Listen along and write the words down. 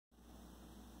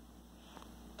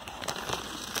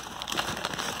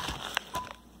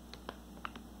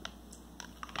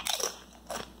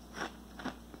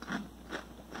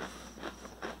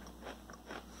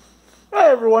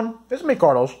everyone, it's me,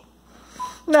 Carlos.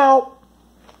 Now,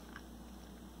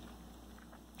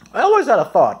 I always had a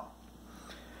thought.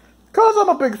 Because I'm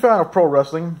a big fan of pro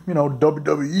wrestling, you know,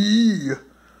 WWE.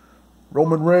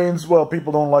 Roman Reigns, well,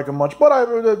 people don't like him much, but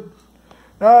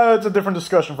it's a different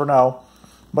discussion for now.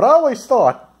 But I always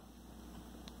thought,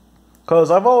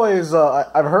 because I've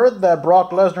heard that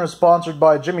Brock Lesnar is sponsored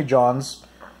by Jimmy John's,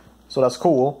 so that's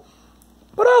cool.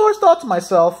 But I always thought to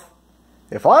myself,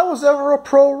 if I was ever a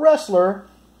pro wrestler,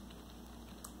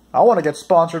 I want to get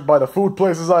sponsored by the food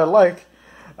places I like,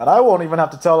 and I won't even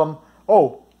have to tell them,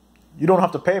 oh, you don't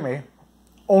have to pay me.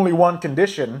 Only one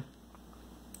condition.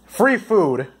 Free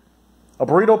food. A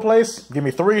burrito place, give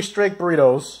me 3 steak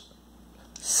burritos.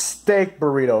 Steak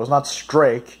burritos, not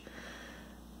strake.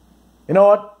 You know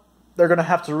what? They're going to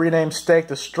have to rename steak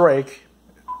to strake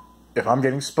if I'm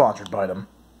getting sponsored by them.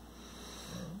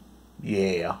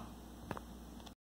 Yeah.